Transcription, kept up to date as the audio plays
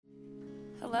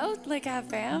Hello, Lake Ave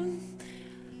fam.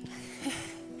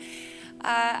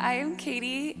 I am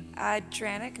Katie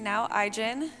Dranick, now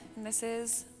Ijen, and this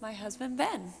is my husband,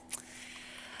 Ben.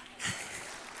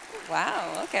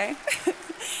 Wow, okay.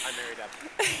 I'm married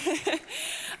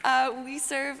up. We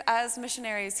serve as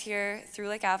missionaries here through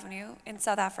Lake Avenue in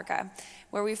South Africa,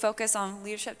 where we focus on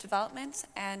leadership development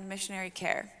and missionary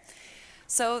care.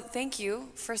 So thank you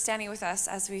for standing with us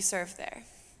as we serve there.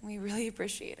 We really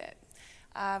appreciate it.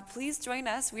 Please join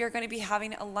us. We are going to be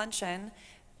having a luncheon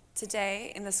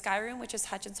today in the Sky Room, which is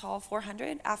Hutchins Hall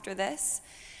 400 after this,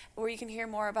 where you can hear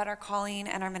more about our calling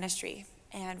and our ministry.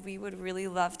 And we would really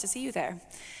love to see you there.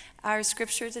 Our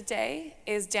scripture today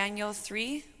is Daniel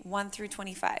 3, 1 through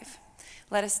 25.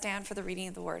 Let us stand for the reading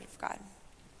of the word of God.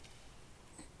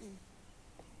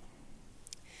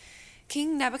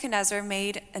 King Nebuchadnezzar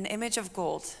made an image of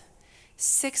gold,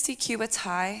 60 cubits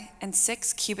high and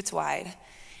 6 cubits wide,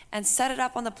 and set it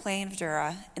up on the plain of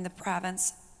Dura in the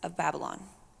province of Babylon.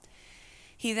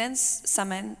 He then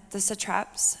summoned the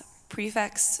satraps,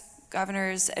 prefects,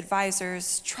 governors,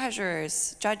 advisors,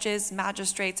 treasurers, judges,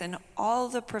 magistrates, and all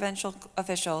the provincial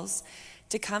officials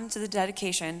to come to the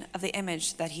dedication of the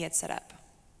image that he had set up.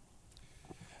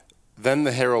 Then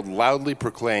the herald loudly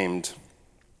proclaimed,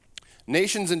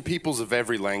 "Nations and peoples of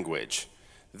every language,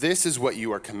 this is what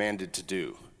you are commanded to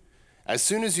do. As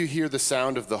soon as you hear the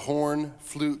sound of the horn,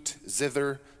 flute,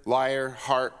 zither, lyre,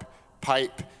 harp,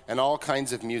 pipe, and all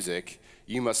kinds of music,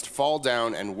 you must fall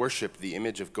down and worship the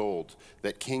image of gold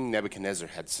that King Nebuchadnezzar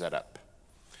had set up.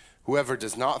 Whoever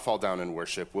does not fall down and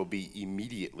worship will be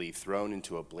immediately thrown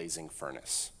into a blazing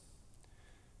furnace."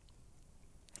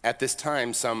 At this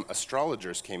time, some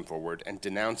astrologers came forward and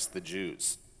denounced the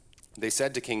Jews. They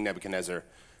said to King Nebuchadnezzar,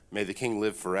 "May the king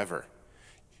live forever.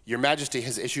 Your Majesty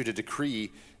has issued a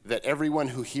decree that everyone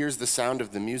who hears the sound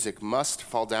of the music must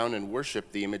fall down and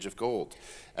worship the image of gold,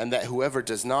 and that whoever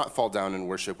does not fall down and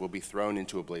worship will be thrown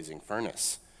into a blazing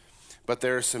furnace. But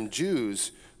there are some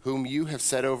Jews whom you have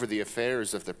set over the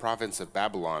affairs of the province of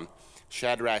Babylon,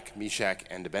 Shadrach, Meshach,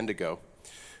 and Abednego,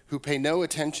 who pay no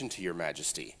attention to your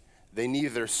Majesty. They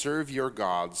neither serve your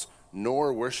gods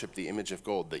nor worship the image of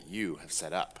gold that you have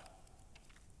set up."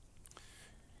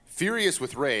 Furious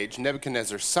with rage,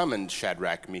 Nebuchadnezzar summoned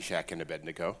Shadrach, Meshach, and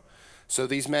Abednego. So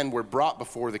these men were brought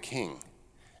before the king.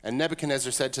 And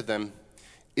Nebuchadnezzar said to them,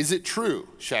 "Is it true,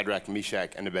 Shadrach,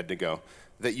 Meshach, and Abednego,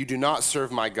 that you do not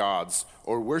serve my gods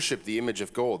or worship the image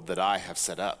of gold that I have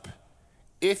set up?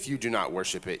 If you do not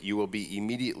worship it, you will be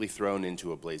immediately thrown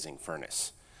into a blazing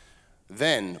furnace.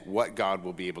 Then what God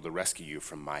will be able to rescue you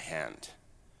from my hand?"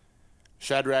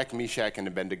 Shadrach, Meshach, and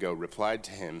Abednego replied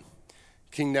to him,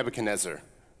 "King Nebuchadnezzar,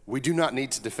 we do not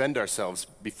need to defend ourselves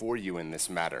before you in this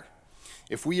matter.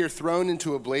 If we are thrown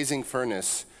into a blazing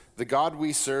furnace, the God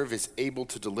we serve is able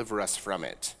to deliver us from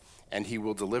it, and he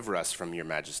will deliver us from your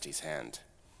Majesty's hand.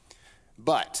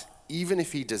 But even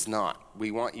if he does not,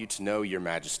 we want you to know, your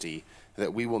Majesty,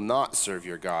 that we will not serve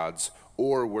your gods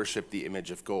or worship the image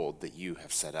of gold that you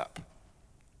have set up."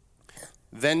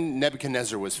 Then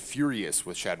Nebuchadnezzar was furious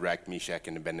with Shadrach, Meshach,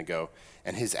 and Abednego,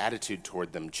 and his attitude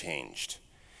toward them changed.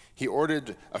 He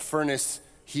ordered a furnace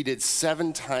heated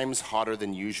 7 times hotter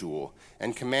than usual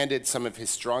and commanded some of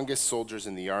his strongest soldiers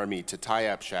in the army to tie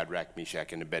up Shadrach,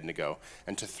 Meshach, and Abednego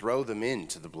and to throw them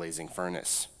into the blazing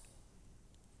furnace.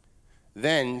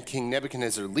 Then King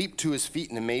Nebuchadnezzar leaped to his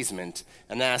feet in amazement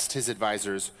and asked his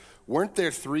advisors, "Weren't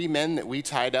there 3 men that we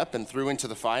tied up and threw into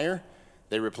the fire?"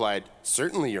 They replied,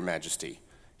 "Certainly, your Majesty."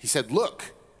 He said,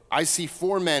 "Look, I see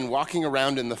 4 men walking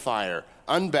around in the fire,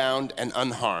 unbound and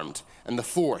unharmed, and the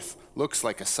 4th looks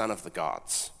like a son of the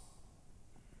gods."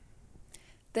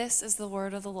 This is the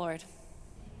word of the Lord.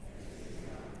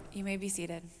 You may be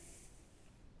seated.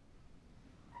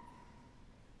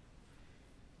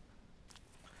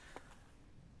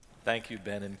 Thank you,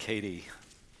 Ben and Katie.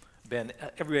 Ben,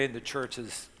 everybody in the church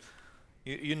is,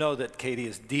 you know that Katie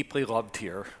is deeply loved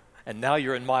here, and now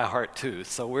you're in my heart too.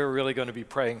 So we're really going to be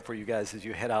praying for you guys as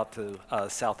you head out to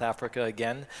South Africa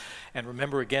again. And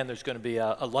remember, again, there's going to be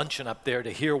a luncheon up there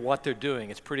to hear what they're doing.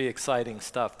 It's pretty exciting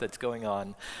stuff that's going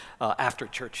on after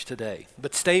church today.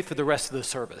 But stay for the rest of the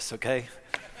service, okay?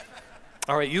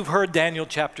 All right, you've heard Daniel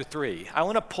chapter 3. I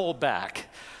want to pull back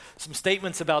some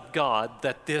statements about God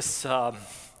that this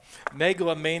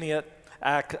megalomaniac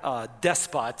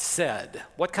despot said.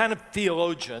 What kind of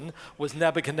theologian was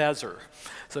Nebuchadnezzar?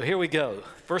 So here we go.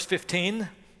 Verse 15,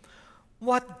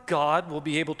 "What God will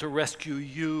be able to rescue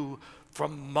you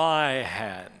from my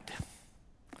hand?"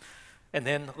 And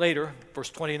then later, verse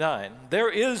 29, "There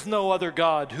is no other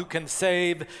God who can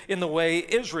save in the way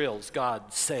Israel's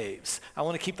God saves." I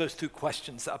want to keep those 2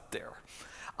 questions up there.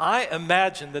 I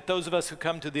imagine that those of us who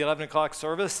come to the 11 o'clock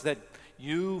service, that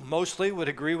you mostly would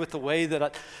agree with the way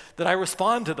that I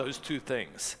respond to those two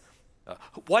things.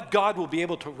 What God will be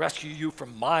able to rescue you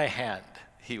from my hand,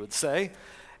 he would say.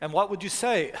 And what would you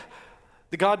say?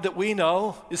 The God that we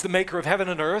know is the maker of heaven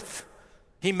and earth.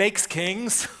 He makes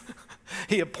kings.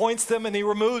 He appoints them and he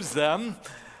removes them.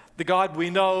 The God we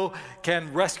know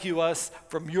can rescue us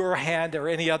from your hand or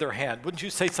any other hand. Wouldn't you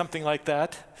say something like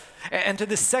that? And to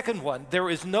the second one, there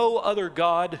is no other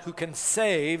God who can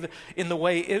save in the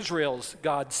way Israel's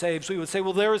God saves. We would say,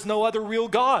 well, there is no other real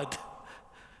God.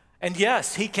 And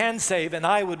yes, he can save, and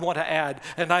I would want to add,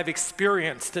 and I've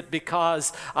experienced it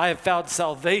because I have found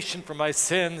salvation for my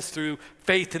sins through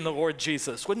faith in the Lord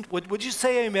Jesus. Would you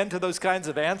say amen to those kinds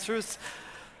of answers?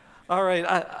 All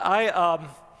right,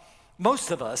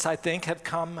 most of us, I think, have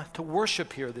come to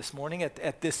worship here this morning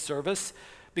at this service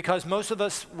because most of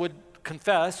us would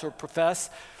confess or profess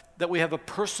that we have a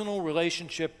personal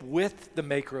relationship with the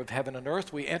maker of heaven and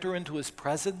earth. We enter into his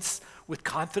presence with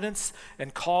confidence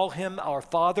and call him our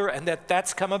Father, and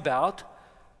that's come about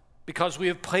because we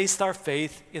have placed our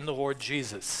faith in the Lord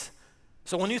Jesus.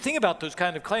 So when you think about those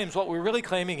kind of claims, what we're really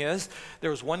claiming is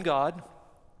there is one God,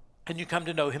 and you come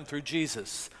to know him through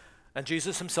Jesus. And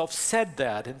Jesus himself said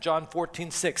that in John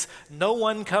 14:6. No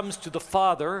one comes to the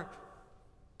Father,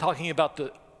 talking about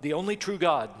the only true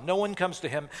God, no one comes to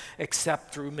him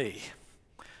except through me.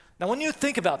 Now, when you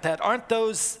think about that, aren't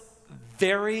those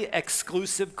very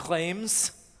exclusive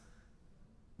claims?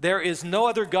 There is no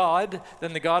other God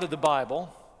than the God of the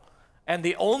Bible, and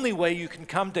the only way you can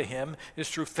come to him is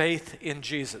through faith in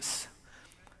Jesus.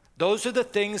 Those are the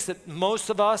things that most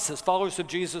of us as followers of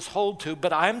Jesus hold to,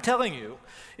 but I'm telling you,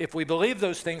 if we believe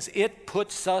those things, it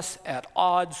puts us at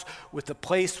odds with the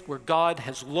place where God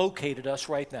has located us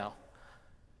right now.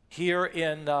 Here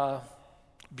in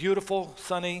beautiful,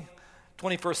 sunny,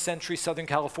 21st century Southern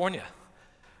California,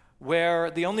 where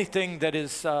the only thing that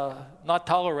is not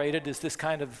tolerated is this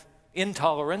kind of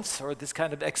intolerance or this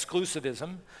kind of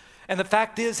exclusivism. And the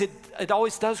fact is, it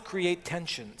always does create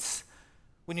tensions.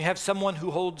 When you have someone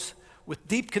who holds with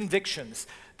deep convictions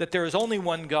that there is only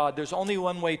one God, there's only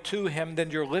one way to him, then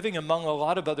you're living among a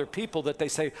lot of other people that they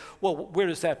say, well, where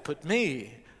does that put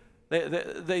me?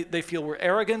 They feel we're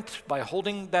arrogant by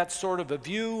holding that sort of a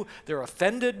view. They're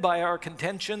offended by our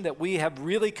contention that we have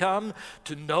really come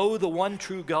to know the one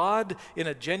true God in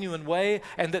a genuine way,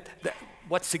 and that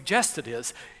what's suggested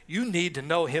is you need to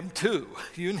know him too.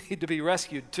 You need to be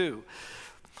rescued too.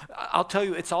 I'll tell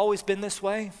you, it's always been this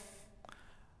way.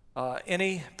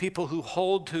 Any people who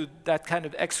hold to that kind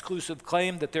of exclusive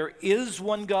claim that there is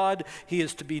one God, he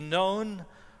is to be known,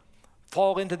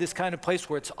 fall into this kind of place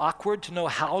where it's awkward to know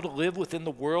how to live within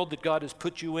the world that God has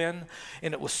put you in.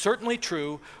 And it was certainly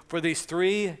true for these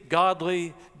three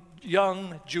godly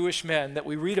young Jewish men that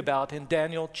we read about in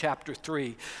Daniel chapter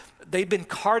 3. They'd been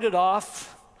carted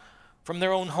off from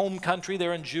their own home country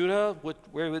there in Judah, where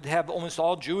we would have almost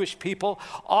all Jewish people,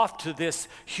 off to this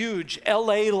huge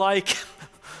LA-like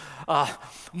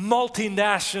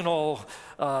multinational,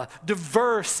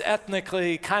 diverse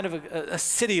ethnically kind of a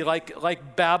city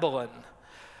like Babylon.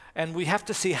 And we have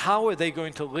to see how are they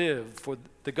going to live for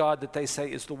the God that they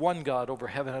say is the one God over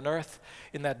heaven and earth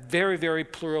in that very, very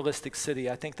pluralistic city.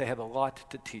 I think they have a lot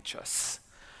to teach us.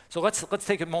 So let's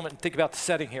take a moment and think about the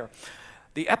setting here.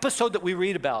 The episode that we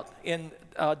read about in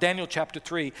Daniel chapter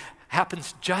 3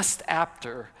 happens just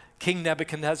after King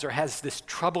Nebuchadnezzar has this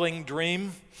troubling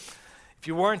dream. If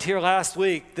you weren't here last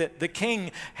week, the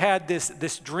king had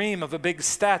this dream of a big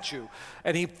statue,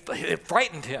 and it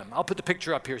frightened him. I'll put the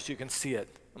picture up here so you can see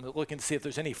it. I'm looking to see if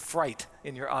there's any fright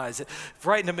in your eyes. It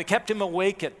frightened him. It kept him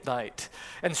awake at night.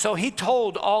 And so he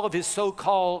told all of his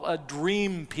so-called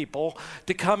dream people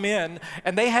to come in,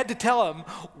 and they had to tell him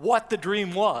what the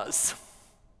dream was.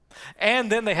 And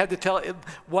then they had to tell him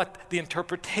what the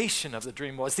interpretation of the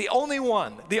dream was. The only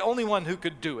one who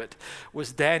could do it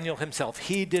was Daniel himself.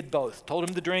 He did both. Told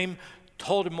him the dream,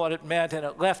 told him what it meant, and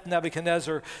it left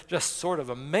Nebuchadnezzar just sort of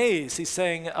amazed. He's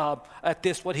saying at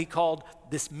this what he called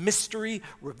this mystery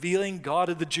revealing God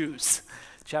of the Jews.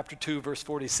 Chapter 2, verse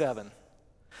 47.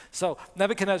 So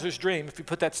Nebuchadnezzar's dream, if you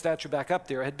put that statue back up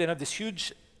there, had been of this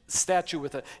huge statue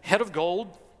with a head of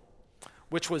gold,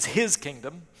 which was his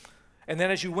kingdom. And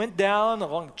then as you went down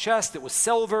along the chest, it was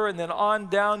silver, and then on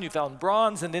down you found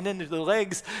bronze, and then into the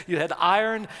legs you had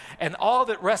iron, and all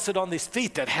that rested on these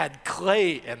feet that had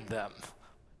clay in them.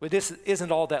 Well, this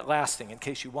isn't all that lasting, in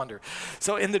case you wonder.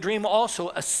 So in the dream also,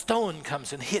 a stone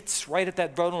comes and hits right at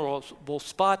that vulnerable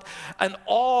spot, and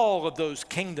all of those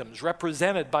kingdoms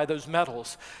represented by those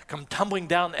metals come tumbling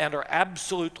down and are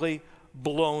absolutely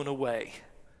blown away.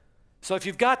 So if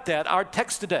you've got that, our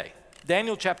text today,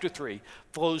 Daniel chapter 3,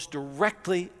 flows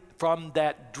directly from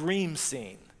that dream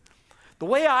scene. The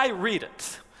way I read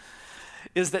it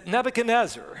is that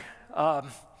Nebuchadnezzar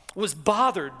was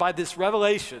bothered by this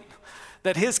revelation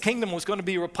that his kingdom was going to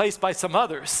be replaced by some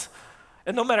others.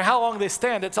 And no matter how long they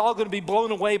stand, it's all going to be blown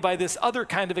away by this other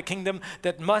kind of a kingdom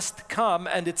that must come.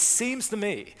 And it seems to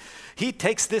me, he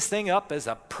takes this thing up as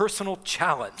a personal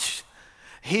challenge.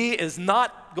 He is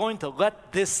not going to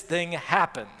let this thing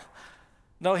happen.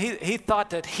 No, he thought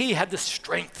that he had the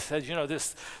strength, as you know,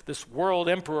 this world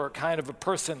emperor kind of a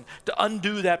person, to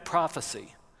undo that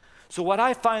prophecy. So what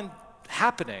I find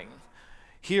happening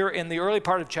here in the early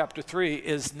part of chapter 3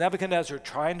 is Nebuchadnezzar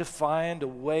trying to find a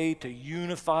way to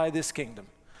unify this kingdom.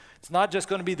 It's not just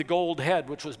going to be the gold head,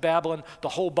 which was Babylon. The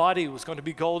whole body was going to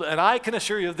be gold. And I can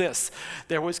assure you of this,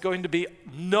 there was going to be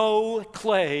no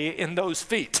clay in those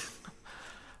feet.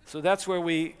 So that's where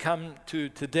we come to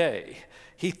today.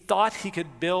 He thought he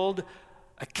could build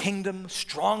a kingdom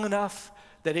strong enough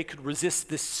that it could resist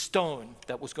this stone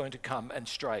that was going to come and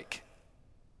strike.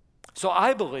 So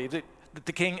I believe that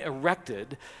the king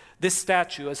erected this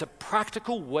statue as a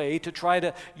practical way to try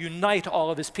to unite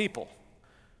all of his people.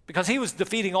 Because he was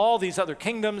defeating all these other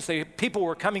kingdoms. People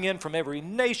were coming in from every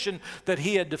nation that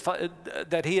he had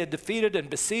defeated and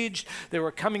besieged. They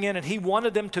were coming in, and he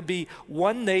wanted them to be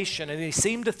one nation. And he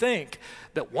seemed to think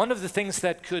that one of the things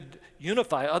that could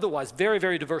unify otherwise very,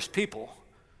 very diverse people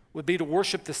would be to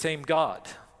worship the same God.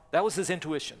 That was his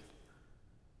intuition.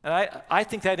 And I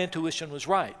think that intuition was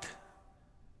right.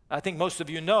 I think most of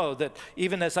you know that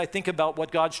even as I think about what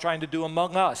God's trying to do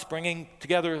among us, bringing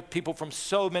together people from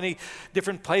so many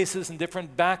different places and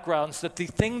different backgrounds, that the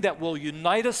thing that will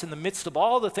unite us in the midst of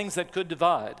all the things that could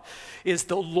divide is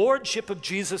the lordship of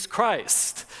Jesus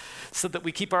Christ, so that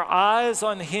we keep our eyes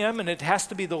on him, and it has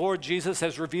to be the Lord Jesus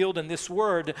as revealed in this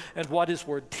word and what his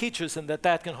word teaches, and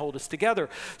that can hold us together.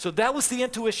 So that was the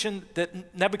intuition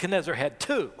that Nebuchadnezzar had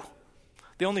too.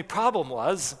 The only problem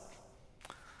was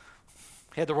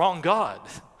he had the wrong God.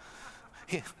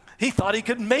 He thought he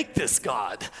could make this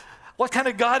God. What kind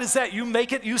of God is that? You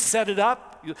make it, you set it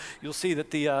up. You'll see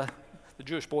that the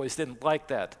Jewish boys didn't like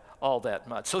that all that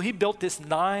much. So he built this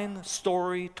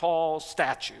 9-story tall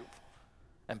statue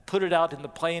and put it out in the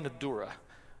plain of Dura,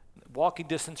 walking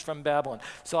distance from Babylon.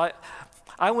 So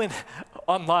I went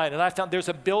online and I found there's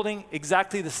a building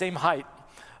exactly the same height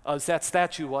as that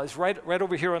statue was, right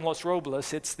over here in Los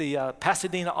Robles. It's the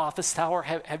Pasadena office tower.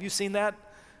 Have you seen that?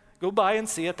 Go by and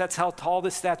see it. That's how tall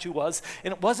this statue was.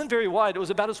 And it wasn't very wide. It was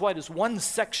about as wide as one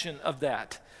section of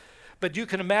that. But you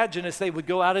can imagine as they would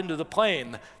go out into the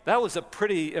plain, that was a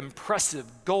pretty impressive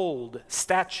gold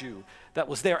statue that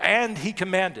was there. And he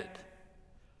commanded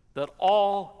that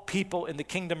all people in the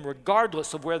kingdom,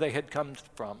 regardless of where they had come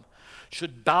from,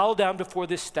 should bow down before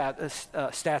this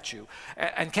statue.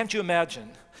 And can't you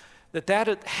imagine that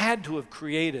had to have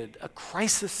created a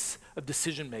crisis of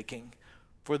decision-making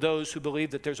for those who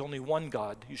believe that there's only one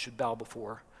God you should bow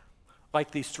before,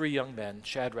 like these 3 young men,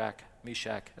 Shadrach,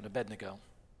 Meshach, and Abednego.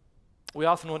 We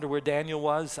often wonder where Daniel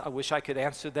was. I wish I could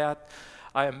answer that.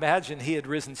 I imagine he had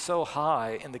risen so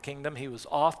high in the kingdom, he was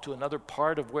off to another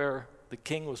part of where the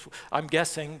king was. I'm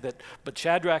guessing but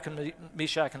Shadrach and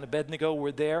Meshach and Abednego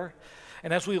were there.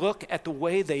 And as we look at the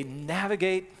way they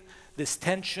navigate this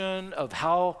tension of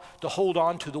how to hold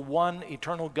on to the one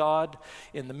eternal God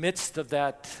in the midst of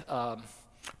that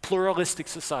pluralistic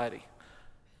society,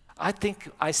 I think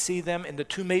I see them in the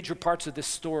 2 major parts of this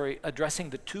story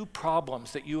addressing the 2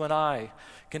 problems that you and I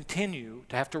continue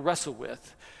to have to wrestle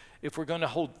with if we're going to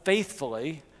hold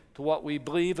faithfully to what we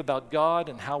believe about God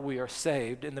and how we are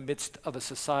saved in the midst of a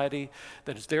society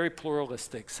that is very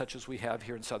pluralistic, such as we have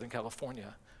here in Southern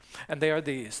California. And they are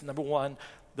these. Number 1,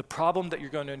 the problem that you're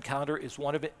going to encounter is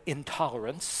one of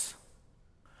intolerance.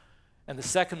 And the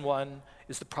second one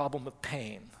is the problem of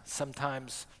pain,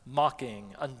 sometimes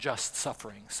mocking, unjust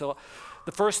suffering. So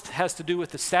the first has to do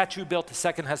with the statue built, the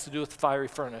second has to do with the fiery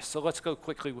furnace. So let's go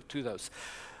quickly to those.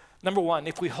 Number 1,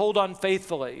 if we hold on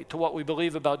faithfully to what we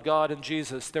believe about God and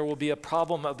Jesus, there will be a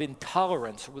problem of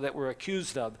intolerance that we're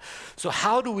accused of. So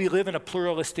how do we live in a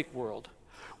pluralistic world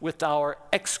with our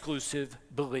exclusive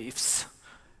beliefs?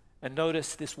 And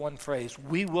notice this one phrase: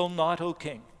 we will not, O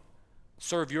king,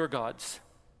 serve your gods,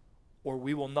 or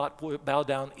we will not bow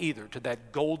down either to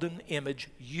that golden image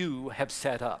you have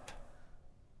set up.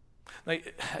 Now,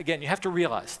 again, you have to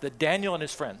realize that Daniel and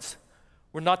his friends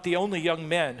were not the only young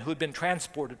men who had been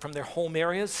transported from their home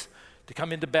areas to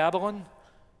come into Babylon.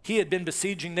 He had been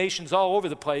besieging nations all over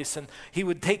the place, and he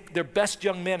would take their best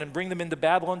young men and bring them into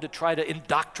Babylon to try to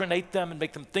indoctrinate them and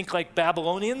make them think like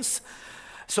Babylonians.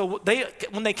 So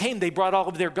when they came, they brought all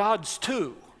of their gods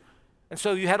too. And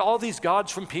so you had all these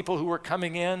gods from people who were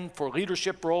coming in for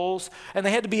leadership roles, and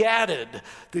they had to be added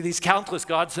to these countless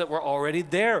gods that were already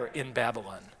there in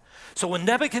Babylon. So when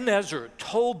Nebuchadnezzar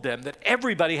told them that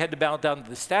everybody had to bow down to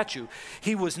the statue,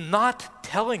 he was not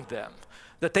telling them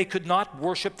that they could not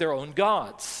worship their own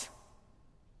gods.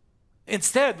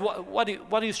 Instead, what he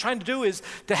was trying to do is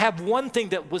to have one thing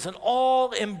that was an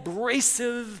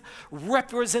all-embracive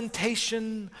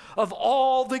representation of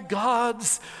all the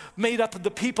gods made up of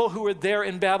the people who were there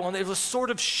in Babylon. It was sort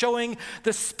of showing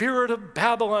the spirit of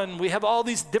Babylon. We have all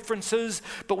these differences,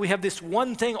 but we have this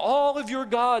one thing. All of your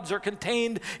gods are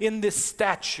contained in this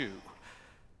statue.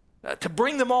 To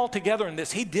bring them all together in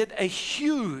this, he did a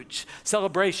huge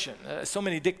celebration. So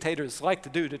many dictators like to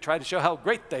do to try to show how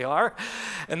great they are.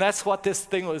 And that's what this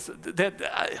thing was. That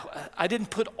I didn't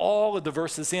put all of the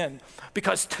verses in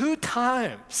because 2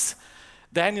 times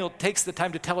Daniel takes the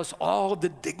time to tell us all of the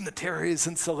dignitaries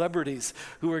and celebrities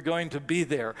who are going to be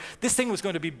there. This thing was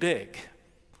going to be big,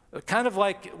 kind of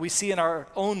like we see in our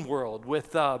own world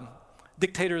with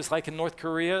dictators like in North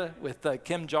Korea with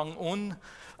Kim Jong-un.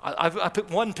 I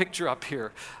put one picture up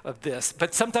here of this,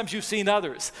 but sometimes you've seen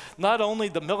others. Not only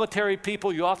the military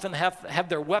people, you often have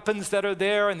their weapons that are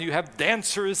there, and you have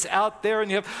dancers out there, and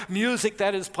you have music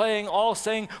that is playing, all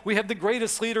saying, we have the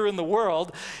greatest leader in the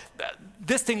world.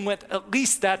 This thing went at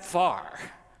least that far.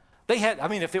 They had, I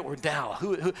mean, if it were now,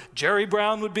 Jerry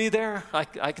Brown would be there,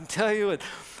 I can tell you, and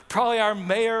probably our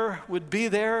mayor would be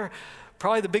there.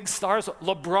 Probably the big stars,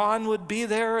 LeBron would be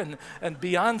there, and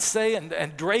Beyonce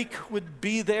and Drake would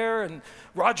be there, and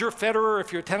Roger Federer,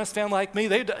 if you're a tennis fan like me,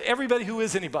 everybody who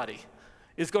is anybody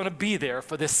is going to be there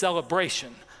for this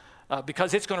celebration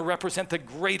because it's going to represent the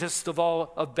greatest of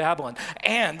all of Babylon.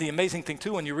 And the amazing thing,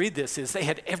 too, when you read this, is they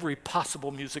had every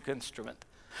possible music instrument.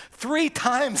 3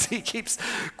 times he keeps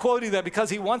quoting that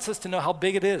because he wants us to know how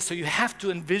big it is. So you have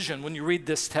to envision when you read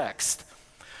this text.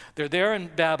 They're there in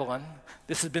Babylon.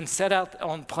 This has been set out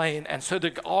on plain, and so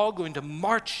they're all going to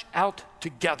march out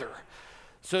together.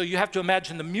 So you have to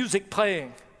imagine the music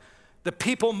playing, the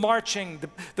people marching,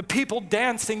 the people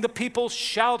dancing, the people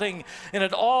shouting, and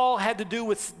it all had to do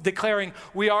with declaring,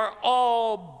 we are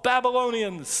all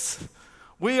Babylonians.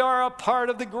 We are a part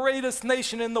of the greatest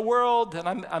nation in the world. And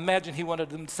I imagine he wanted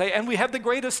them to say, and we have the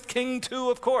greatest king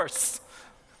too, of course.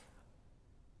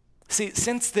 See,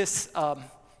 since this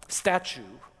statue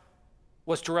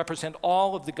was to represent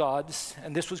all of the gods,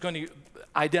 and this was going to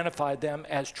identify them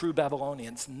as true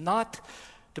Babylonians. Not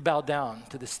to bow down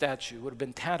to the statue would have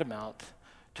been tantamount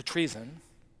to treason.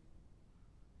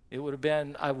 It would have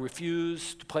been, I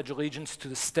refuse to pledge allegiance to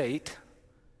the state.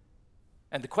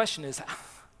 And the question is,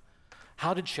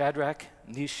 how did Shadrach,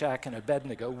 Meshach, and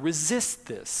Abednego resist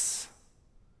this?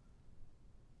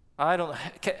 I don't know.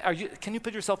 Can you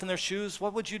put yourself in their shoes?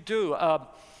 What would you do?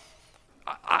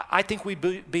 I think we'd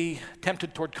be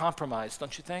tempted toward compromise,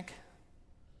 don't you think?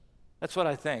 That's what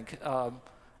I think.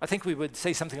 I think we would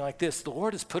say something like this: the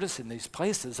Lord has put us in these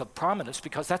places of prominence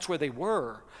because that's where they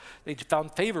were. They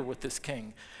found favor with this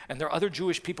king. And there are other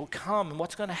Jewish people come, and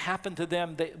what's going to happen to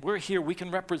them? We're here, we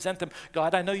can represent them.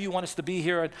 God, I know you want us to be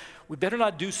here, and we better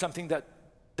not do something that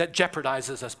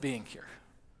jeopardizes us being here.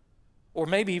 Or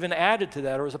maybe even added to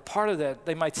that, or as a part of that,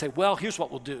 they might say, well, here's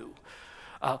what we'll do.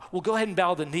 We'll go ahead and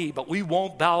bow the knee, but we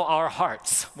won't bow our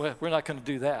hearts. We're not going to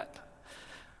do that.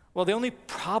 Well, the only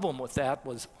problem with that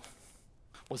was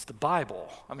the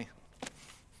Bible. I mean,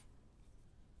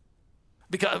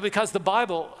 because the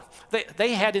Bible,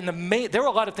 they had in the main, there were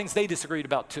a lot of things they disagreed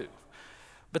about too,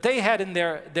 but they had in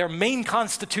their main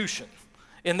constitution,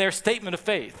 in their statement of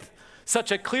faith,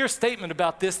 such a clear statement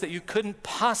about this that you couldn't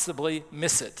possibly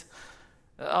miss it.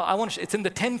 It's in the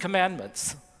 10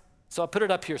 Commandments. So I'll put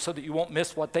it up here so that you won't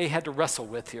miss what they had to wrestle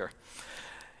with here.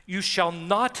 You shall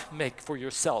not make for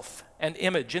yourself an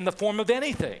image in the form of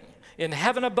anything, in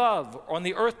heaven above, or on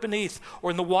the earth beneath,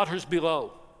 or in the waters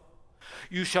below.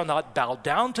 You shall not bow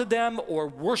down to them or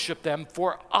worship them,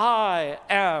 for I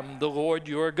am the Lord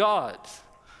your God.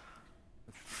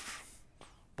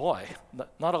 Boy,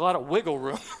 not a lot of wiggle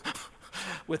room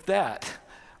with that.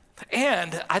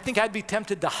 And I think I'd be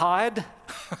tempted to hide,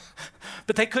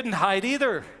 but they couldn't hide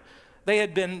either. They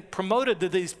had been promoted to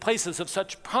these places of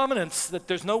such prominence that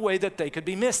there's no way that they could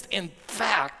be missed. In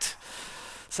fact,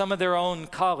 some of their own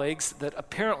colleagues that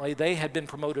apparently they had been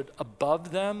promoted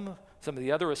above them, some of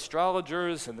the other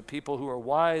astrologers and the people who are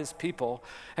wise people,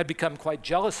 had become quite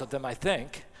jealous of them, I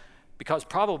think,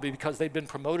 probably because they'd been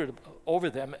promoted over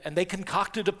them, and they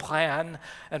concocted a plan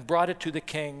and brought it to the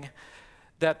king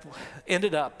that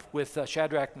ended up with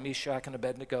Shadrach, Meshach, and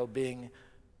Abednego being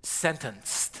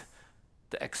sentenced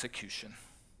to execution.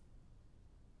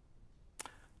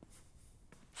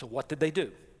 So what did they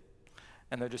do?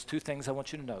 And there are just two things I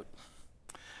want you to note.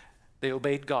 They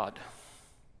obeyed God.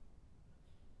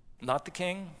 Not the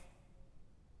king.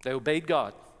 They obeyed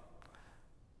God.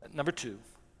 Number two,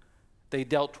 they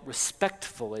dealt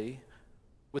respectfully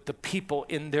with the people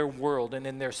in their world and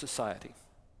in their society.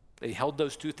 They held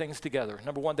those two things together.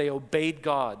 Number one, they obeyed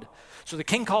God. So the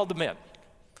king called them in.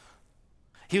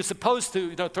 He was supposed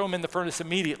to throw them in the furnace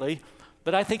immediately,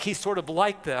 but I think he sort of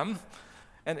liked them.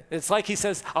 And it's like he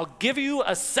says, I'll give you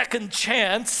a second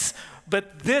chance,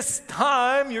 but this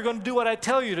time you're going to do what I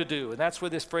tell you to do. And that's where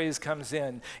this phrase comes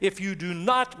in. If you do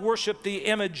not worship the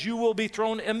image, you will be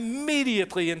thrown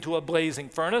immediately into a blazing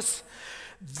furnace.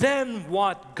 Then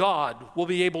what God will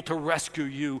be able to rescue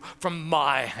you from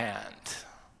my hand?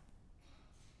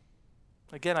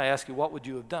 Again, I ask you, what would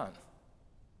you have done?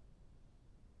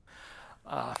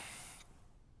 I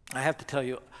have to tell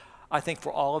you, I think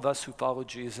for all of us who follow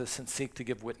Jesus and seek to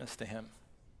give witness to him,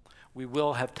 we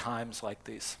will have times like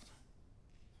these.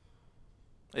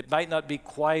 It might not be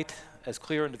quite as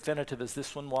clear and definitive as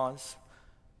this one was,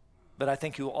 but I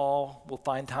think you all will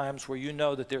find times where you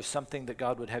know that there's something that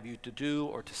God would have you to do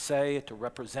or to say, to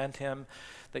represent him,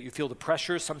 that you feel the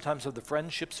pressure sometimes of the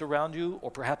friendships around you,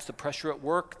 or perhaps the pressure at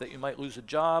work that you might lose a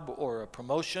job or a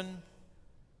promotion.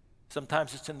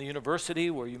 Sometimes it's in the university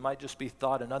where you might just be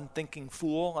thought an unthinking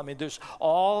fool. I mean, there's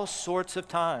all sorts of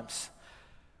times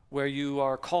where you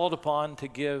are called upon to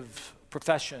give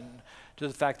profession to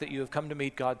the fact that you have come to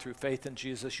meet God through faith in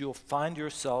Jesus. You'll find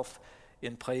yourself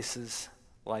in places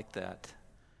like that.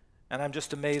 And I'm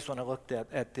just amazed when I looked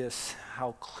at this,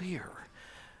 how clear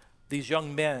these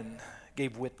young men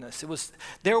gave witness.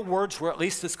 Their words were at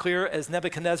least as clear as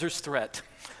Nebuchadnezzar's threat.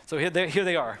 So here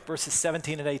they are, verses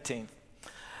 17 and 18.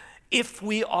 If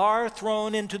we are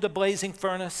thrown into the blazing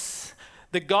furnace,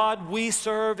 the God we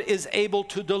serve is able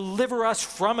to deliver us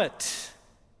from it,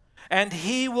 and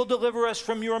he will deliver us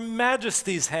from your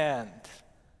majesty's hand.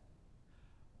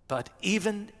 But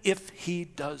even if he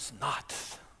does not,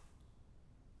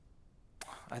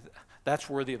 that's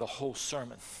worthy of the whole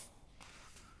sermon.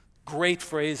 Great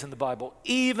phrase in the Bible.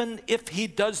 Even if he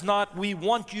does not, we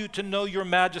want you to know your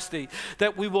majesty,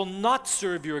 that we will not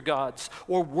serve your gods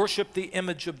or worship the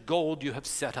image of gold you have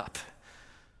set up.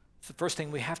 It's the first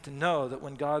thing we have to know, that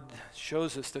when God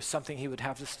shows us there's something he would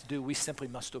have us to do, we simply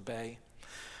must obey.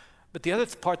 But the other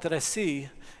part that I see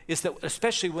is that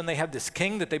especially when they have this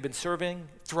king that they've been serving,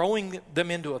 throwing them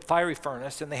into a fiery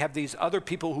furnace, and they have these other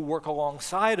people who work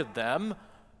alongside of them,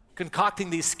 concocting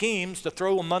these schemes to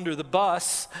throw them under the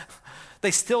bus,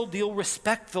 they still deal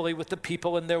respectfully with the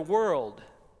people in their world.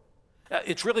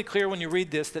 It's really clear when you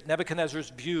read this that Nebuchadnezzar's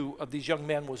view of these young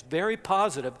men was very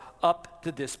positive up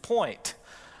to this point.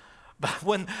 But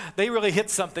when they really hit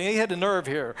something, they had a nerve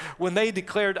here, when they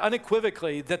declared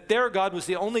unequivocally that their God was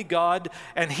the only God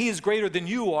and he is greater than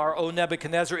you are, O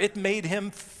Nebuchadnezzar, it made him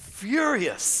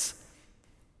furious.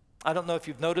 I don't know if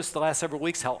you've noticed the last several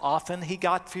weeks how often he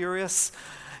got furious.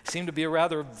 He seemed to be a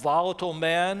rather volatile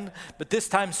man, but this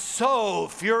time so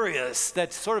furious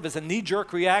that sort of as a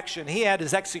knee-jerk reaction, he had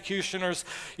his executioners,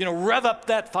 rev up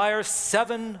that fire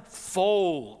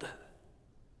sevenfold.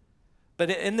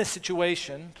 But in this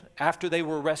situation, after they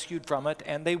were rescued from it,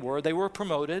 and they were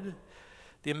promoted,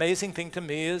 the amazing thing to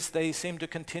me is they seemed to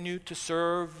continue to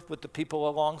serve with the people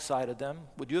alongside of them.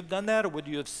 Would you have done that, or would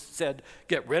you have said,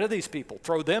 get rid of these people,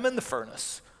 throw them in the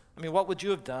furnace? I mean, what would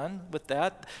you have done with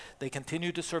that? They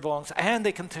continued to serve alongside, and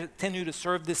they continued to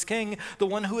serve this king, the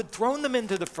one who had thrown them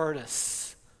into the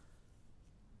furnace.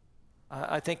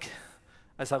 I think,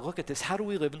 as I look at this, how do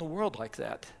we live in a world like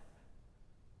that?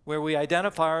 Where we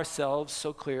identify ourselves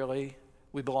so clearly,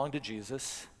 we belong to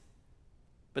Jesus,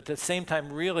 but at the same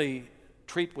time really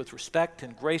treat with respect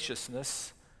and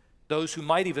graciousness those who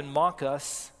might even mock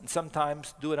us and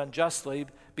sometimes do it unjustly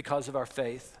because of our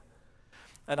faith.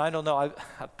 And I don't know, I've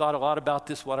thought a lot about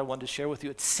this, what I wanted to share with you.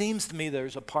 It seems to me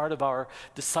there's a part of our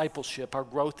discipleship, our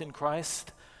growth in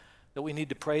Christ, that we need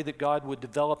to pray that God would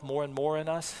develop more and more in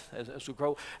us as we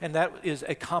grow. And that is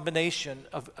a combination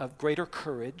of greater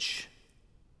courage,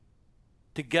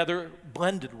 together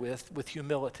blended with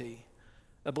humility.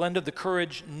 A blend of the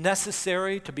courage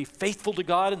necessary to be faithful to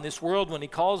God in this world when he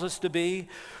calls us to be,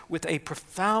 with a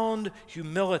profound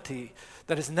humility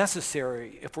that is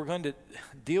necessary if we're going to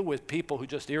deal with people who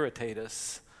just irritate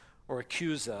us or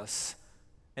accuse us,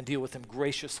 and deal with them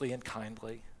graciously and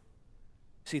kindly.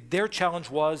 See, their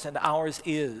challenge was, and ours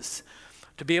is,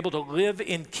 to be able to live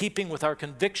in keeping with our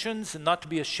convictions and not to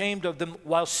be ashamed of them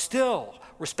while still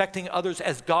respecting others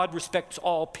as God respects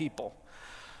all people.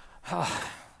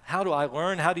 How do I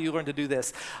learn? How do you learn to do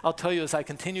this? I'll tell you, as I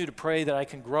continue to pray that I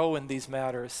can grow in these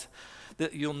matters,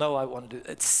 that you'll know I want to do.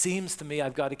 It seems to me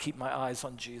I've got to keep my eyes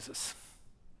on Jesus.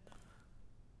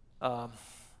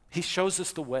 He shows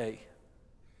us the way.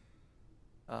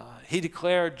 He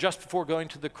declared just before going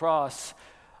to the cross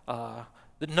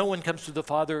that no one comes to the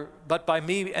Father but by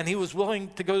me, and he was willing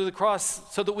to go to the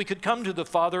cross so that we could come to the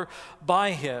Father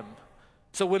by him.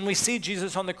 So when we see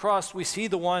Jesus on the cross, we see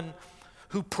the one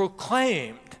who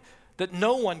proclaimed that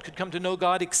no one could come to know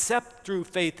God except through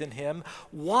faith in him,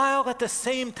 while at the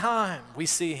same time we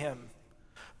see him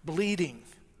bleeding,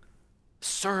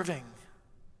 serving,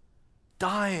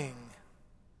 dying,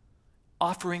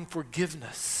 offering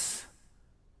forgiveness,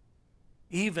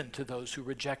 even to those who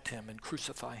reject him and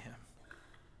crucify him.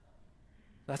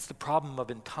 That's the problem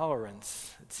of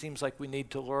intolerance. It seems like we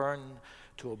need to learn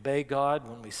to obey God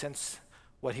when we sense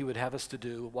what he would have us to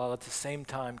do, while at the same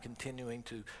time continuing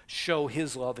to show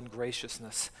his love and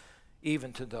graciousness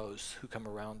even to those who come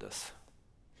around us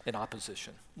in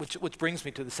opposition. Which brings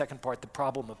me to the second part, the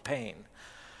problem of pain.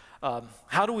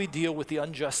 How do we deal with the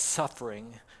unjust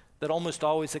suffering that almost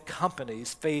always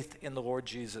accompanies faith in the Lord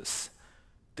Jesus?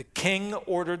 The king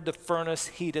ordered the furnace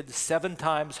heated 7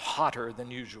 times hotter than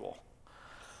usual.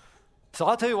 So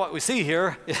I'll tell you what we see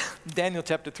here in Daniel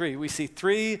chapter 3. We see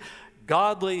 3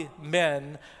 godly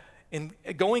men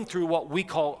going through what we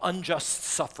call unjust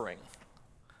suffering.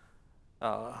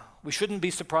 We shouldn't be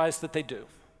surprised that they do.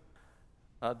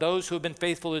 Those who have been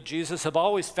faithful to Jesus have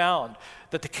always found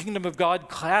that the kingdom of God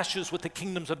clashes with the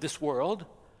kingdoms of this world.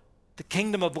 The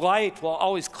kingdom of light will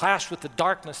always clash with the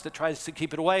darkness that tries to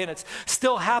keep it away, and it's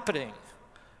still happening.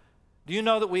 Do you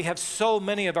know that we have so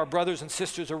many of our brothers and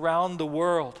sisters around the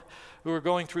world who are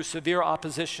going through severe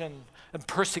opposition and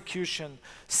persecution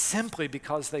simply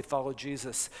because they follow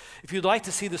Jesus? If you'd like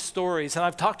to see the stories, and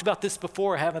I've talked about this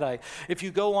before, haven't I? If you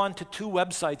go on to 2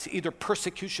 websites, either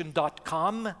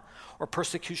persecution.com or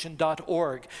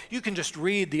persecution.org, you can just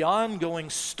read the ongoing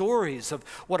stories of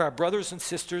what our brothers and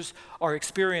sisters are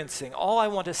experiencing. All I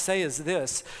want to say is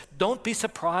this: don't be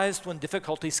surprised when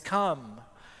difficulties come.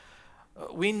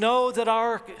 We know that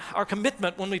our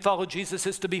commitment when we follow Jesus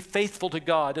is to be faithful to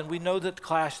God, and we know the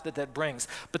clash that brings.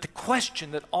 But the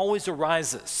question that always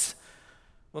arises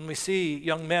when we see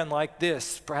young men like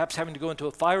this, perhaps having to go into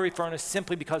a fiery furnace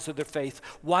simply because of their faith,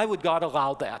 why would God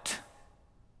allow that?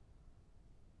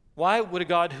 Why would a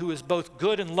God who is both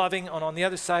good and loving, and on the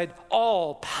other side,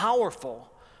 all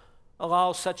powerful,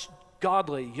 allow such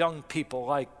godly young people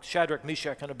like Shadrach,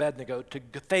 Meshach, and Abednego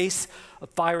to face a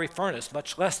fiery furnace,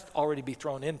 much less already be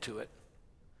thrown into it?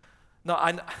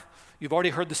 Now, you've already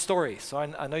heard the story, so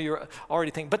I know you're already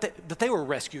thinking, but they were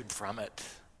rescued from it.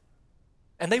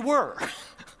 And they were.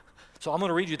 So I'm going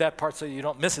to read you that part so you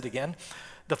don't miss it again.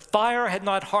 The fire had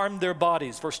not harmed their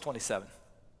bodies, verse 27.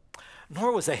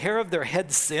 Nor was a hair of their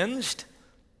head singed.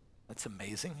 That's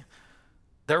amazing.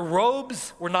 Their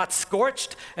robes were not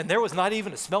scorched, and there was not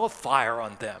even a smell of fire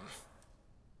on them.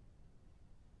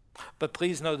 But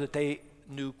please know that they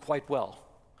knew quite well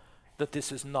that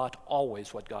this is not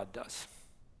always what God does.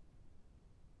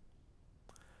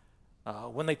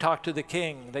 When they talked to the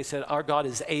king, they said, "Our God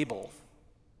is able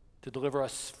to deliver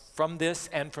us from this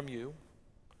and from you."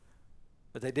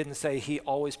 But they didn't say he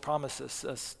always promises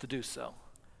us to do so.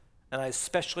 And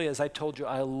especially, as I told you,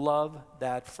 I love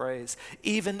that phrase.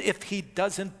 Even if he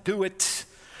doesn't do it,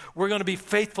 we're going to be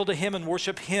faithful to him and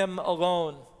worship him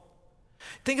alone.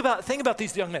 Think about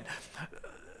these young men.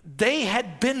 They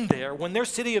had been there when their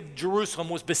city of Jerusalem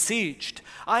was besieged.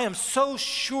 I am so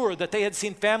sure that they had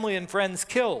seen family and friends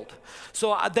killed.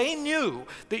 So they knew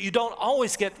that you don't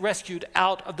always get rescued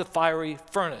out of the fiery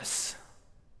furnace.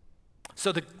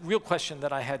 So the real question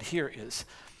that I had here is,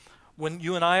 when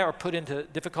you and I are put into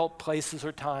difficult places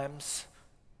or times,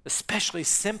 especially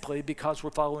simply because we're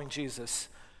following Jesus,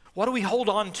 what do we hold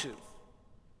on to?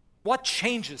 What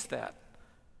changes that?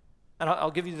 And I'll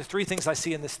give you the 3 things I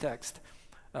see in this text.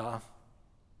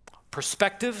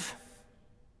 Perspective,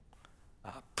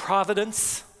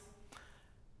 providence,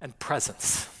 and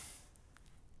presence.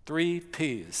 3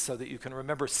 P's so that you can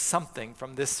remember something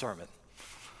from this sermon.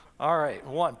 All right,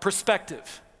 1,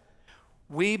 perspective.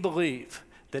 We believe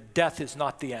that death is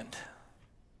not the end.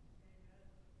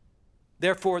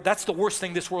 Therefore, that's the worst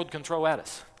thing this world can throw at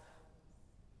us.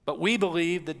 But we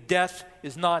believe that death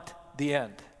is not the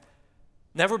end.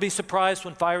 Never be surprised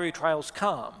when fiery trials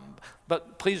come.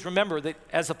 But please remember that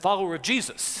as a follower of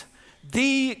Jesus,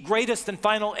 the greatest and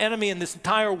final enemy in this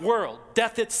entire world,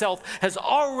 death itself, has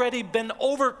already been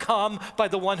overcome by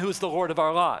the one who is the Lord of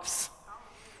our lives.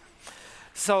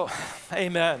 So,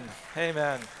 amen,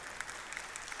 amen.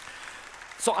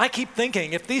 So I keep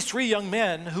thinking, if these three young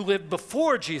men who lived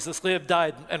before Jesus lived,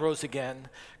 died, and rose again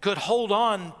could hold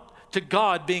on to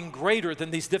God being greater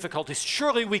than these difficulties,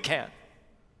 surely we can,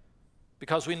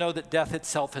 because we know that death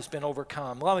itself has been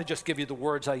overcome. Let me just give you the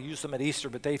words. I used them at Easter,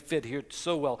 but they fit here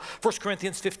so well. 1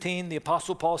 Corinthians 15, the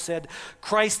Apostle Paul said,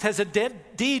 Christ has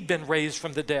indeed been raised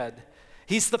from the dead.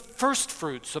 He's the first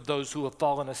fruits of those who have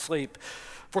fallen asleep.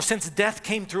 For since death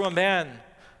came through a man,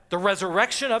 the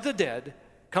resurrection of the dead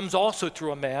comes also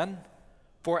through a man.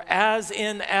 For as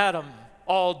in Adam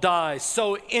all die,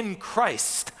 so in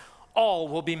Christ all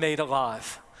will be made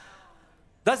alive.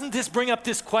 Doesn't this bring up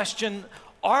this question,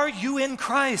 are you in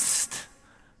Christ?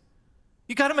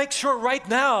 You got to make sure right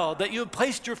now that you have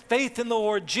placed your faith in the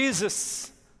Lord Jesus.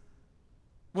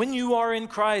 When you are in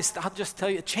Christ, I'll just tell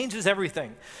you, it changes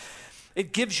everything.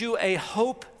 It gives you a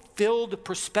hope-filled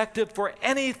perspective for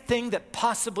anything that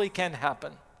possibly can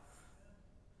happen.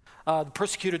 The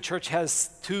persecuted church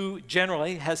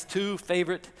generally has two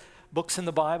favorite books in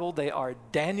the Bible. They are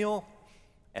Daniel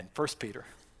and 1 Peter.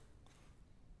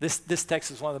 This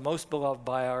text is one of the most beloved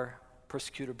by our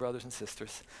persecuted brothers and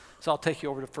sisters. So I'll take you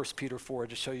over to 1 Peter 4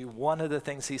 to show you one of the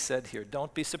things he said here.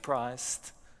 Don't be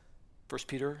surprised. 1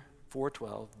 Peter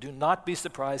 4:12. Do not be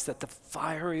surprised at the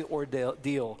fiery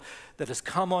ordeal that has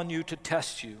come on you to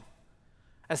test you,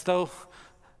 as though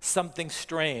something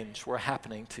strange were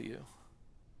happening to you.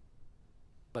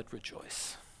 But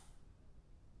rejoice.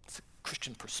 It's a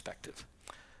Christian perspective.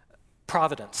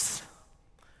 Providence.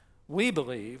 We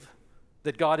believe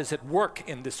that God is at work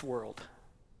in this world.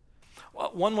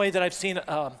 One way that I've seen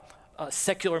a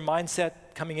secular mindset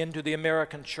coming into the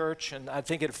American church, and I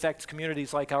think it affects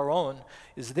communities like our own,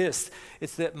 is this.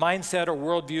 It's that mindset or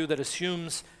worldview that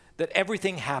assumes that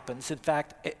everything happens. In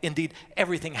fact, indeed,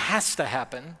 everything has to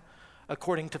happen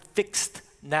according to fixed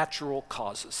natural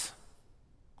causes.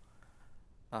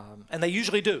 And they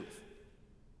usually do.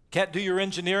 Can't do your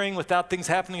engineering without things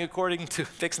happening according to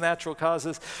fixed natural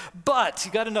causes. But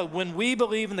you got to know, when we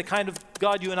believe in the kind of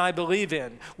God you and I believe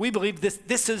in, we believe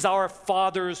this is our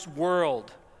Father's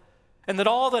world. And that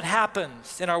all that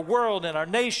happens in our world, in our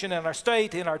nation, in our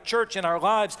state, in our church, in our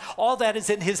lives, all that is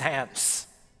in his hands.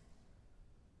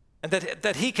 And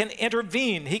that he can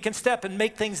intervene, he can step and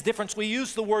make things different. We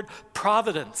use the word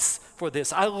providence for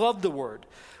this. I love the word.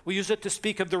 We use it to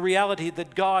speak of the reality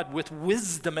that God, with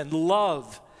wisdom and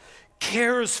love,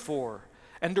 cares for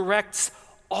and directs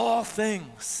all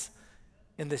things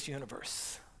in this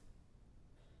universe.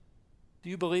 Do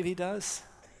you believe he does?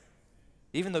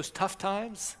 Even those tough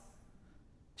times?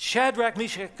 Shadrach,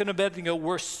 Meshach, and Abednego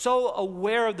were so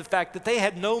aware of the fact that they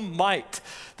had no might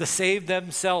to save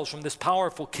themselves from this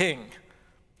powerful king.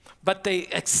 But they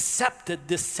accepted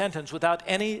this sentence without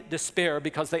any despair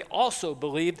because they also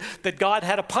believed that God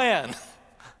had a plan.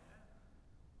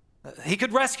 He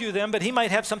could rescue them, but he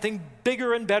might have something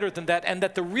bigger and better than that, and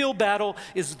that the real battle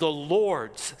is the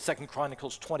Lord's, 2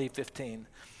 Chronicles 20:15.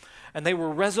 And they were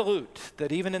resolute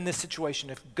that even in this situation,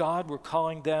 if God were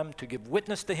calling them to give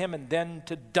witness to him and then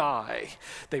to die,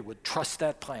 they would trust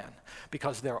that plan,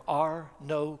 because there are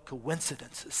no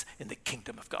coincidences in the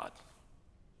kingdom of God.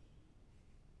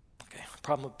 Okay,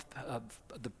 problem of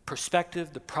the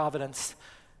perspective, the providence,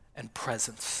 and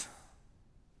presence.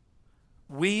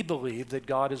 We believe that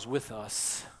God is with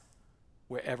us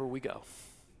wherever we go.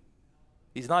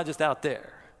 He's not just out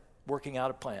there working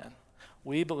out a plan.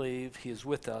 We believe he is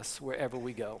with us wherever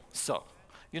we go. So,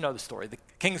 you know the story. The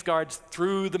king's guards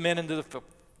threw the men into the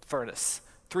furnace,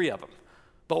 3 of them.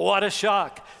 But what a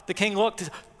shock. The king looked.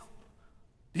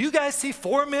 Do you guys see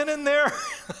 4 men in there?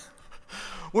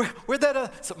 Where'd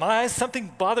that, so my eyes,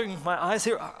 something bothering my eyes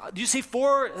here. Do you see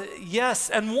 4? Yes,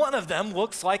 and one of them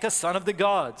looks like a son of the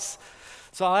gods.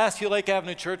 So I'll ask you, Lake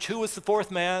Avenue Church, who was the 4th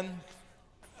man?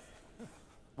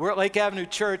 We're at Lake Avenue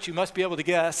Church. You must be able to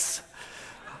guess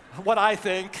what I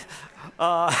think.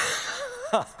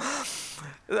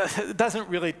 It doesn't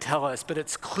really tell us, but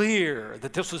it's clear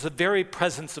that this was the very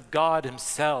presence of God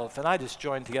himself. And I just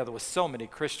joined together with so many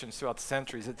Christians throughout the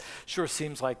centuries. It sure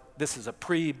seems like this is a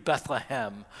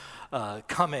pre-Bethlehem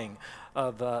coming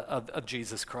of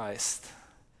Jesus Christ.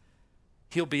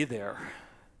 He'll be there.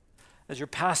 As your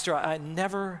pastor, I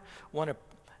never want to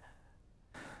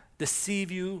deceive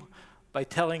you by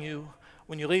telling you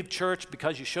when you leave church,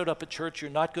 because you showed up at church,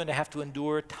 you're not going to have to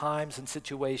endure times and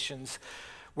situations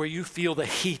where you feel the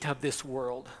heat of this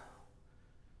world.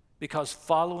 Because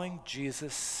following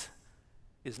Jesus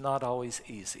is not always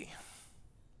easy.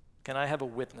 Can I have a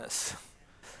witness?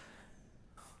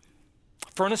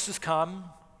 Furnaces come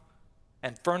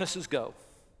and furnaces go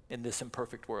in this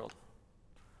imperfect world.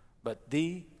 But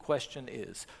the question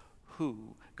is,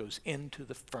 who goes into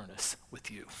the furnace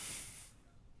with you.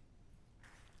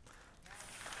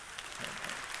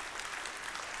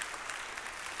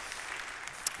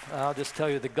 I'll just tell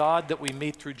you, the God that we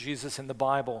meet through Jesus in the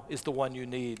Bible is the one you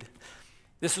need.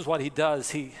 This is what he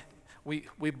does. We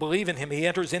believe in him. He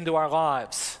enters into our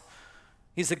lives.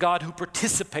 He's a God who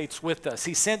participates with us.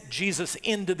 He sent Jesus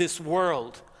into this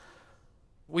world.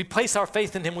 We place our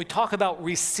faith in him. We talk about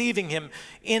receiving him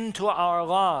into our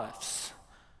lives.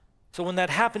 So when that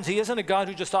happens, he isn't a God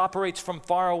who just operates from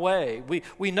far away.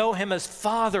 We know him as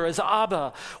Father, as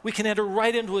Abba. We can enter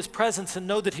right into his presence and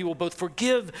know that he will both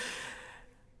forgive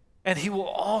and he will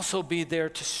also be there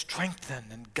to strengthen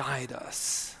and guide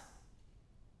us.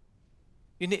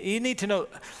 You need to know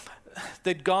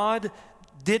that God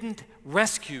didn't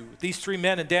rescue these three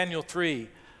men in Daniel 3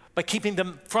 by keeping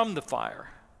them from the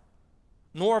fire,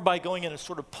 nor by going in and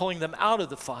sort of pulling them out of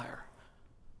the fire,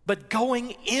 but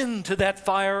going into that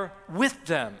fire with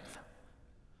them.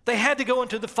 They had to go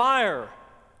into the fire,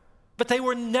 but they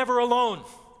were never alone.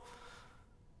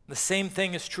 The same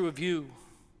thing is true of you.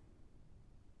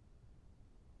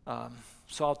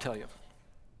 So I'll tell you,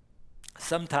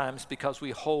 sometimes because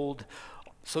we hold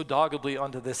so doggedly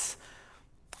onto this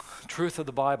truth of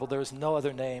the Bible, there is no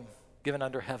other name given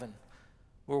under heaven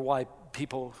whereby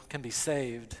people can be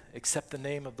saved except the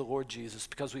name of the Lord Jesus,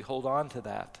 because we hold on to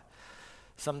that.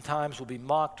 Sometimes we'll be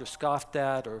mocked or scoffed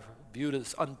at or viewed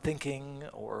as unthinking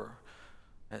or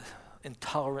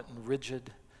intolerant and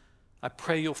rigid. I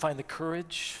pray you'll find the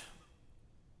courage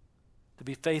to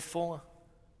be faithful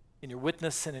in your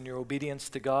witness and in your obedience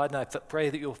to God. And I pray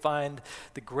that you'll find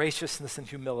the graciousness and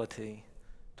humility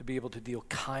to be able to deal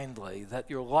kindly, that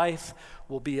your life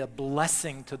will be a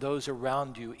blessing to those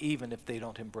around you, even if they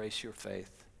don't embrace your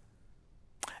faith.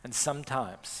 And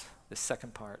sometimes, the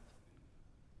second part,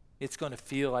 it's going to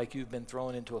feel like you've been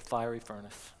thrown into a fiery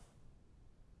furnace.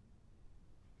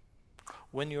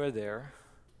 When you're there,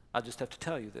 I'll just have to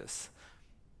tell you this.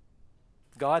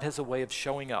 God has a way of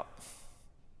showing up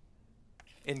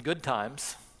in good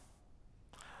times,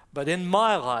 but in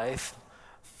my life,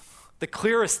 the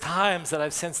clearest times that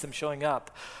I've sensed him showing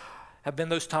up have been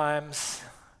those times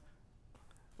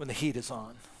when the heat is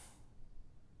on.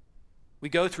 We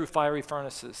go through fiery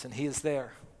furnaces, and he is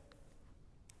there.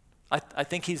 I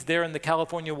think he's there in the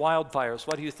California wildfires.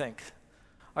 What do you think?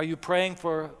 Are you praying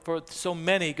for so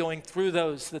many going through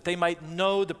those, that they might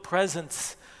know the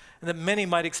presence and that many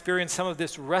might experience some of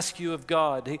this rescue of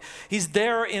God? He's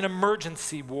there in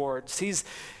emergency wards. He's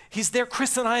there.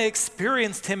 Chris and I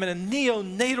experienced him in a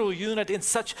neonatal unit in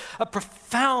such a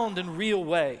profound and real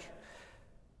way.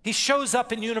 He shows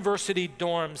up in university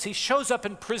dorms. He shows up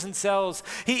in prison cells.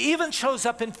 He even shows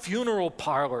up in funeral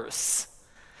parlors.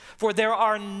 For there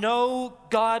are no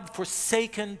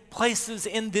God-forsaken places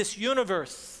in this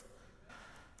universe.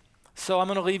 So I'm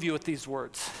going to leave you with these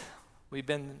words. We've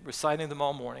been reciting them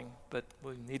all morning, but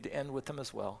we need to end with them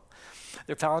as well.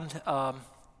 They're found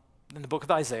in the book of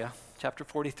Isaiah, chapter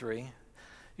 43.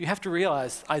 You have to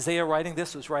realize Isaiah writing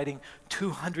this was writing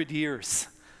 200 years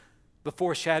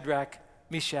before Shadrach,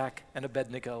 Meshach, and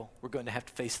Abednego were going to have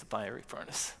to face the fiery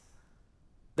furnace.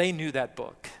 They knew that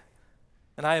book.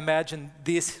 And I imagine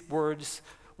these words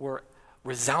were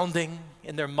resounding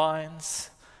in their minds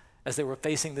as they were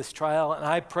facing this trial. And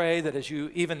I pray that as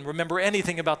you even remember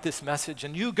anything about this message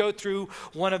and you go through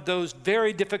one of those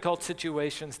very difficult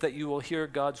situations, that you will hear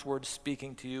God's word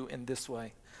speaking to you in this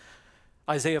way.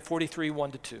 Isaiah 43,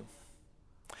 1-2.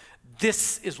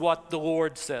 This is what the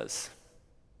Lord says.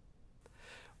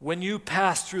 When you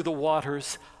pass through the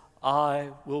waters, I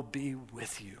will be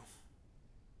with you.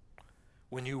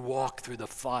 When you walk through the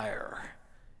fire,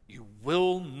 you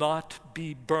will not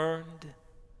be burned.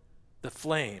 The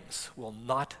flames will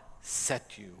not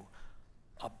set you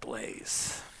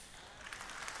ablaze.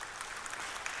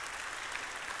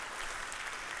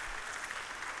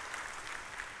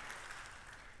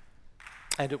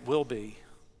 And it will be,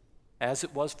 as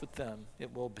it was for them,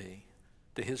 it will be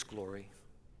to his glory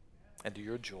and to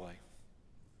your joy.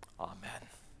 Amen.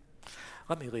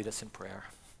 Let me lead us in prayer.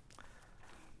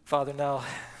 Father, now,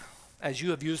 as you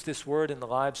have used this word in the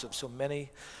lives of so many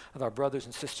of our brothers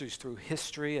and sisters through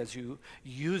history, as you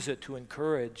use it to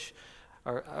encourage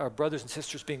our brothers and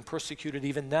sisters being persecuted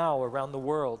even now around the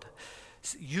world,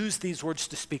 use these words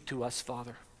to speak to us,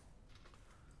 Father.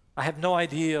 I have no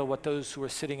idea what those who are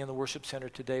sitting in the worship center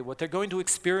today, what they're going to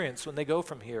experience when they go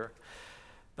from here,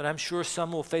 but I'm sure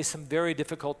some will face some very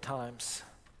difficult times.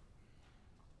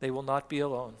 They will not be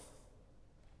alone.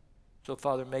 So,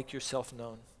 Father, make yourself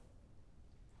known.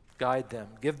 Guide them.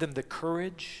 Give them the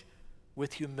courage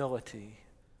with humility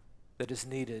that is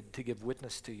needed to give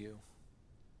witness to you.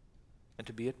 and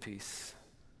to be at peace.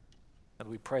 And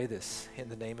we pray this in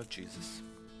the name of Jesus.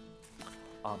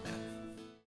 Amen.